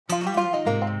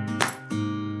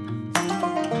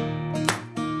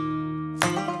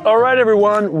All right,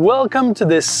 everyone, welcome to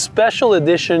this special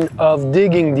edition of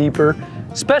Digging Deeper.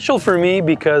 Special for me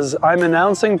because I'm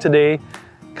announcing today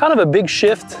kind of a big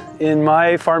shift in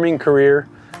my farming career.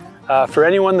 For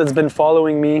anyone that's been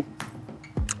following me,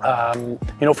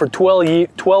 for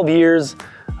 12 years,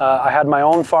 I had my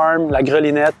own farm, La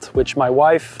Grelinette, which my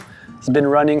wife has been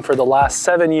running for the last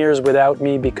 7 years without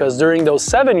me, because during those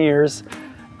 7 years,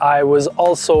 I was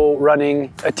also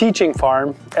running a teaching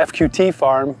farm, FQT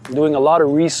farm, doing a lot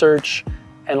of research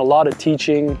and a lot of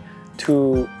teaching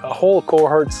to a whole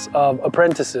cohorts of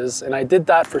apprentices. And I did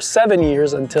that for 7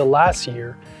 years until last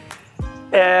year.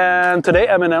 And today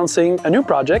I'm announcing a new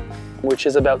project, which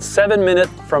is about 7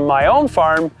 minutes from my own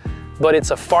farm, but it's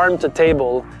a farm to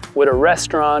table with a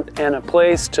restaurant and a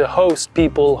place to host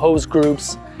people, host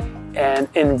groups, and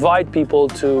invite people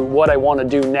to what I want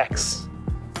to do next.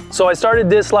 So I started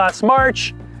this last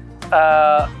March.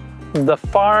 The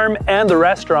farm and the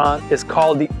restaurant is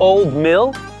called the Old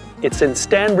Mill. It's in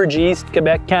Stanbridge East,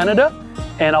 Quebec, Canada,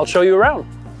 and I'll show you around,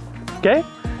 okay?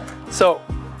 So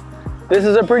this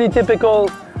is a pretty typical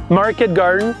market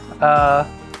garden.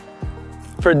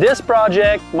 For this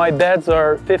project, my beds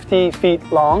are 50 feet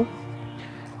long,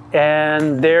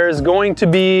 and there's going to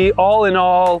be, all in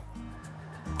all,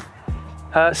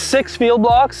 6 field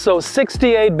blocks, so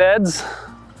 68 beds,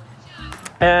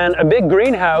 and a big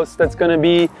greenhouse that's going to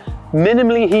be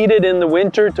minimally heated in the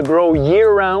winter to grow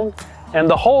year-round. And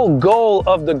the whole goal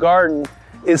of the garden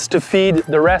is to feed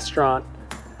the restaurant,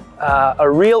 a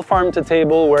real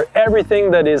farm-to-table where everything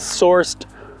that is sourced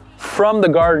from the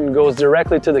garden goes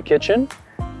directly to the kitchen,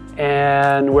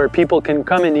 and where people can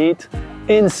come and eat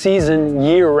in season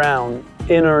year-round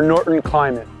in our northern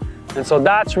climate. And so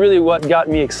that's really what got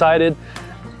me excited.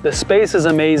 The space is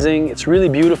amazing, it's really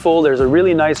beautiful, there's a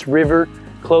really nice river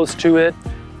close to it,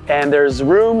 and there's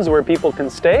rooms where people can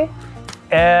stay,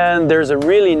 and there's a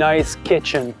really nice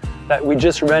kitchen that we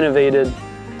just renovated.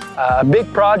 A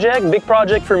big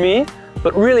project for me,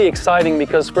 but really exciting,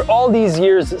 because for all these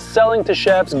years selling to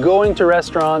chefs, going to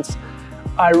restaurants,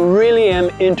 I really am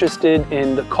interested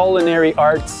in the culinary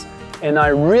arts, and I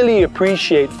really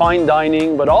appreciate fine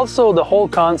dining, but also the whole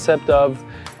concept of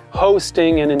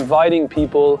hosting and inviting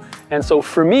people. And so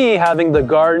for me, having the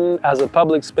garden as a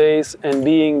public space and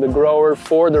being the grower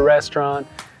for the restaurant,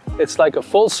 it's like a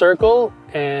full circle,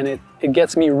 and it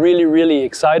gets me really, really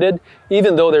excited,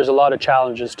 even though there's a lot of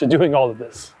challenges to doing all of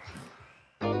this.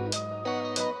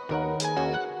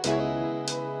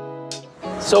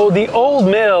 So the Old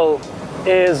Mill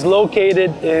is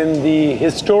located in the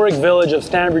historic village of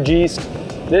Stanbridge East.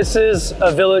 This is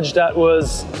a village that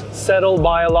was settled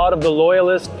by a lot of the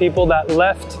loyalist people that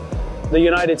left the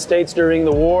United States during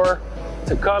the war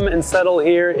to come and settle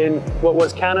here in what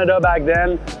was Canada back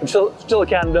then, still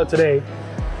Canada today.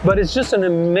 But it's just an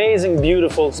amazing,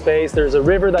 beautiful space. There's a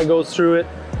river that goes through it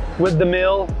with the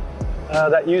mill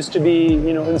that used to be,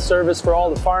 in service for all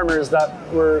the farmers that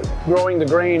were growing the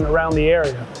grain around the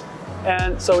area.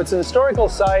 And so it's an historical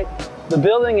site. The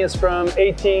building is from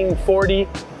 1840,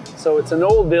 so it's an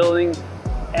old building.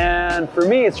 And for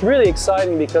me, it's really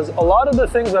exciting because a lot of the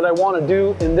things that I want to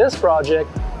do in this project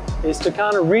is to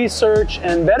kind of research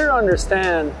and better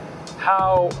understand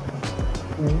how,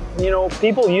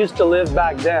 people used to live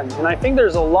back then. And I think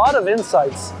there's a lot of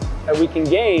insights that we can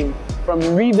gain from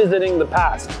revisiting the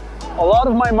past. A lot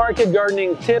of my market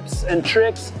gardening tips and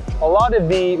tricks, a lot of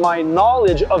my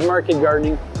knowledge of market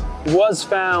gardening was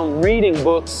found reading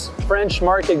books, French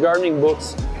market gardening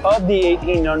books of the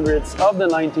 1800s, of the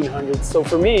 1900s. So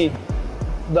for me,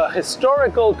 the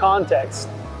historical context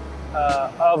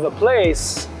of a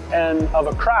place and of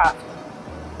a craft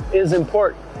is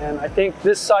important. And I think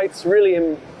this site's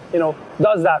really,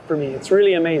 does that for me. It's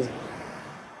really amazing.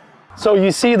 So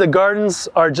you see the gardens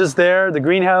are just there, the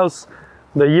greenhouse,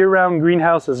 the year-round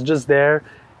greenhouse is just there.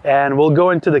 And we'll go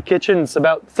into the kitchen. It's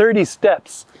about 30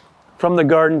 steps from the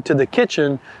garden to the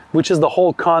kitchen, which is the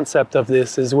whole concept of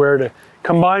this, is where to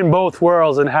combine both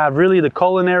worlds and have really the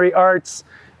culinary arts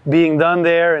being done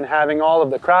there and having all of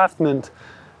the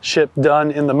craftsmanship done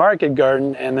in the market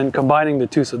garden, and then combining the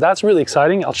two. So that's really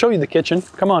exciting. I'll show you the kitchen.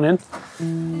 Come on in.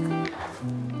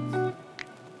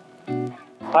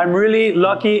 I'm really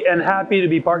lucky and happy to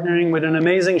be partnering with an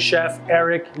amazing chef,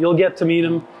 Eric. You'll get to meet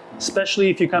him, especially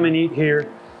if you come and eat here.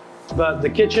 But the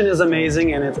kitchen is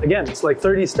amazing, and it's like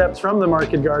 30 steps from the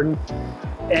market garden.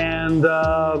 And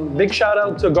big shout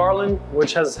out to Garland,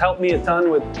 which has helped me a ton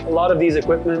with a lot of these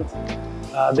equipment.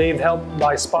 They've helped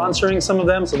by sponsoring some of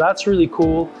them, so that's really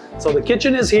cool. So the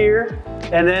kitchen is here,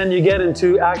 and then you get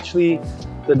into actually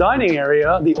the dining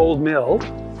area, the Old Mill.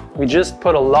 We just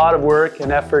put a lot of work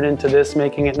and effort into this,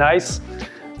 making it nice.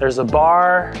 There's a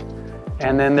bar,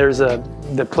 and then there's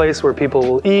the place where people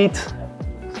will eat.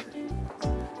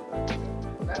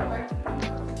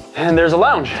 And there's a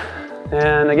lounge.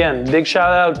 And again, big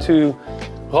shout out to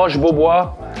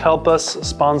Roche-Beaubois, help us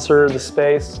sponsor the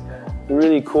space.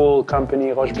 Really cool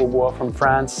company, Roche-Beaubois from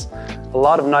France. A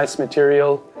lot of nice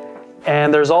material.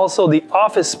 And there's also the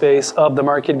office space of the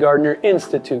Market Gardener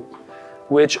Institute,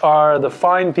 which are the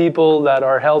fine people that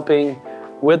are helping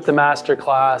with the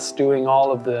masterclass, doing a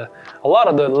lot of the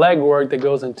legwork that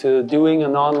goes into doing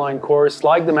an online course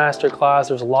like the masterclass.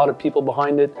 There's a lot of people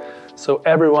behind it. So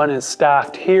everyone is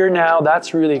staffed here now.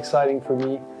 That's really exciting for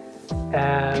me.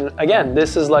 And again,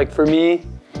 this is like, for me,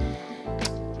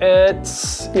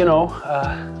 it's, you know,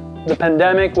 the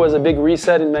pandemic was a big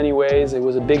reset in many ways. It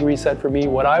was a big reset for me,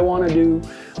 what I want to do,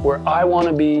 where I want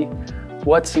to be,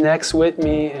 what's next with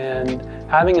me, and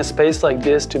having a space like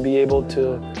this to be able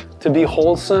to be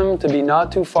wholesome, to be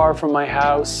not too far from my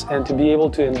house, and to be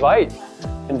able to invite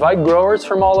growers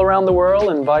from all around the world,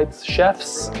 invite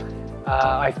chefs.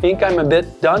 I think I'm a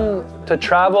bit done to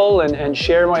travel and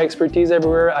share my expertise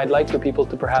everywhere. I'd like for people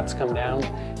to perhaps come down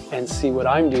and see what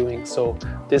I'm doing. So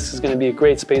this is going to be a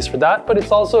great space for that, but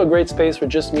it's also a great space for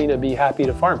just me to be happy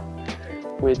to farm,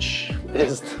 which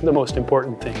is the most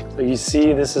important thing. So you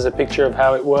see, this is a picture of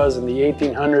how it was in the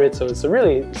 1800s. So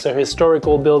it's a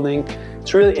historical building.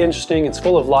 It's really interesting. It's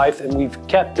full of life, and we've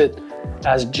kept it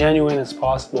as genuine as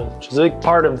possible, which is a big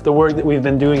part of the work that we've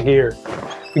been doing here.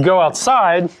 We go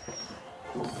outside,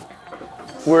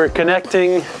 we're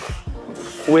connecting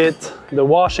with the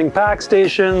washing pack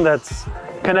station that's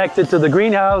connected to the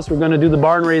greenhouse. We're going to do the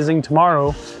barn raising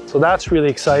tomorrow, so that's really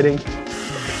exciting.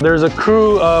 There's a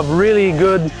crew of really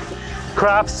good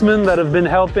craftsmen that have been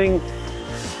helping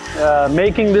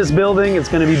making this building. It's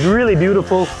going to be really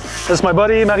beautiful. This is my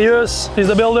buddy Marius, he's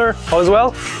the builder. All is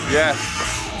well? Yes.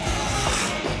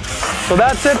 So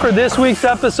that's it for this week's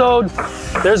episode.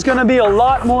 There's going to be a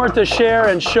lot more to share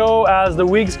and show as the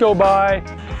weeks go by.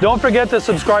 Don't forget to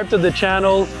subscribe to the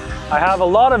channel. I have a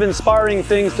lot of inspiring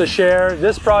things to share.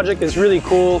 This project is really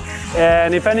cool.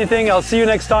 And if anything, I'll see you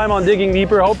next time on Digging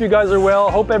Deeper. Hope you guys are well.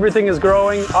 Hope everything is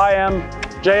growing. I am.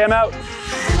 JM out.